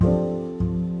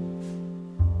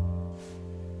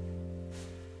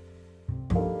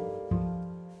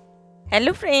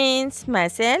Hello friends,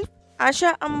 myself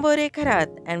Asha Ambore Kharat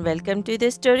and welcome to the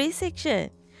story section.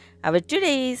 Our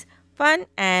today's fun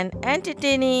and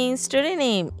entertaining story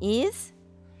name is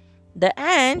The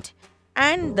Ant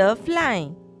and the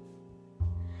Fly.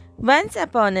 Once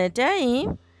upon a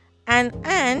time, an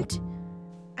ant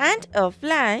and a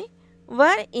fly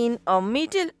were in the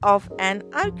middle of an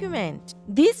argument.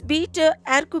 This bitter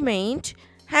argument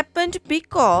happened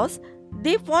because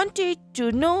they wanted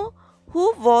to know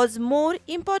who was more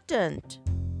important.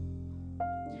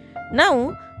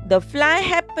 Now, the fly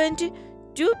happened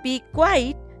to be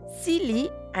quite silly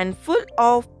and full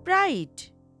of pride.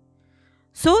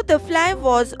 So, the fly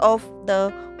was of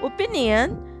the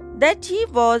opinion that he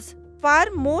was far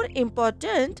more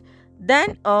important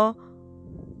than a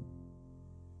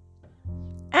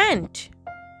ant.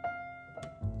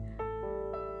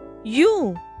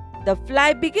 You, the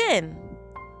fly began.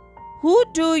 Who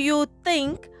do you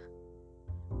think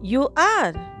you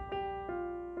are?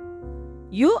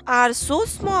 You are so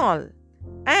small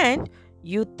and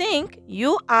you think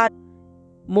you are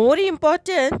more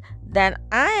important than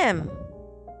I am.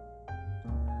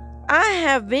 I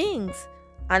have wings,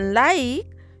 unlike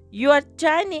your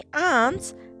tiny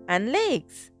arms and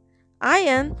legs. I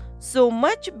am so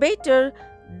much better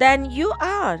than you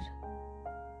are.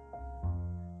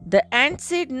 The ant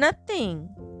said nothing,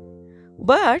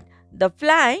 but the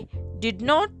fly did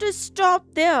not stop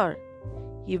there.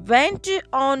 He went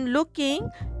on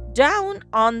looking down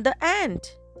on the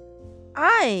ant.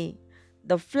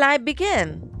 The fly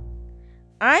began.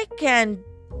 I can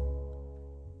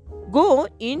go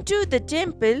into the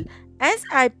temple as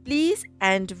I please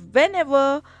and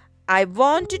whenever I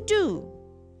want to.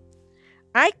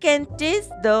 I can taste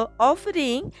the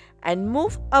offering and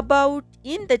move about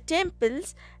in the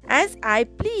temples as I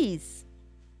please.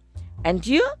 And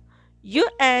you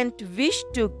ant wish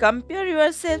to compare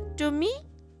yourself to me?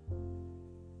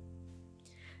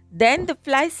 Then the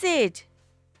fly said,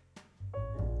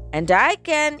 and I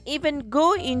can even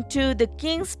go into the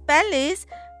king's palace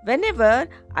whenever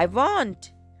I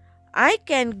want. I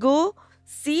can go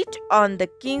sit on the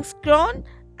king's crown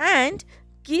and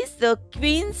kiss the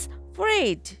queen's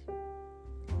forehead.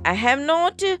 I have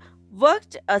not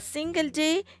worked a single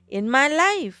day in my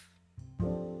life.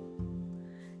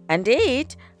 And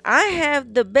yet, I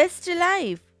have the best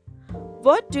life.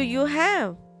 What do you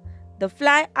have? The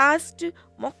fly asked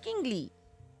mockingly.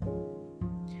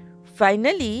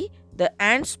 Finally, the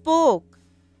ant spoke,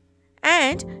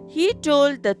 and he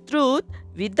told the truth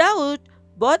without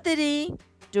bothering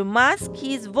to mask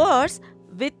his words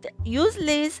with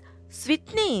useless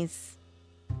sweetness.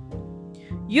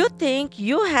 You think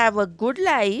you have a good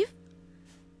life?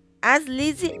 As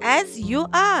lazy as you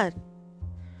are,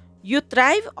 you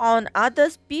thrive on other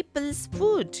people's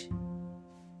food.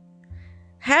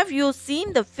 Have you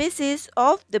seen the faces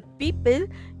of the people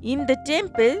in the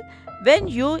temple when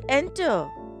you enter?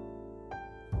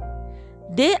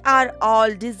 They are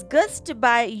all disgusted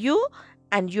by you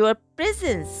and your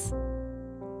presence.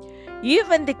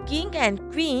 Even the king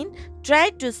and queen try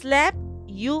to slap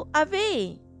you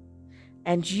away.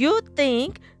 And you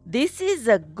think this is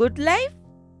a good life?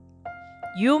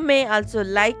 You may also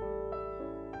like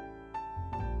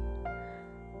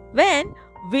when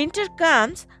winter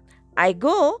comes, I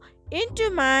go into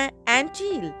my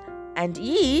anthill and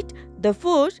eat the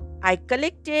food I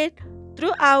collected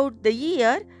throughout the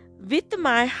year with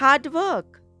my hard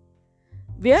work.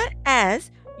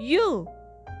 Whereas you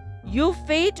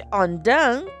feed on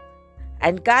dung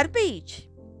and garbage,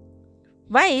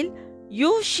 while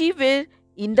you shiver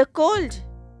in the cold.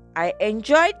 I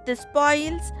enjoyed the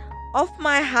spoils of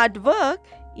my hard work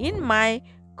in my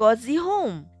cozy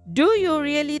home. Do you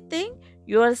really think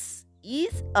yours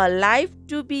is a life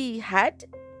to be had?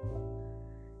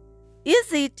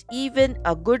 Is it even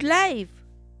a good life?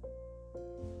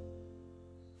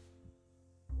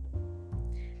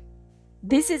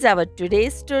 This is our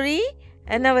today's story,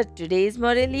 and our today's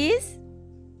moral is: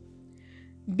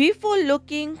 before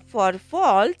looking for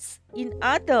faults in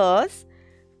others,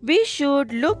 we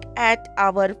should look at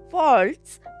our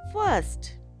faults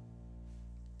first.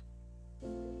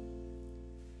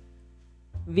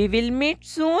 We will meet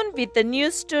soon with a new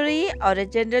story or a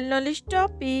general knowledge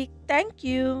topic. Thank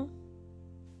you.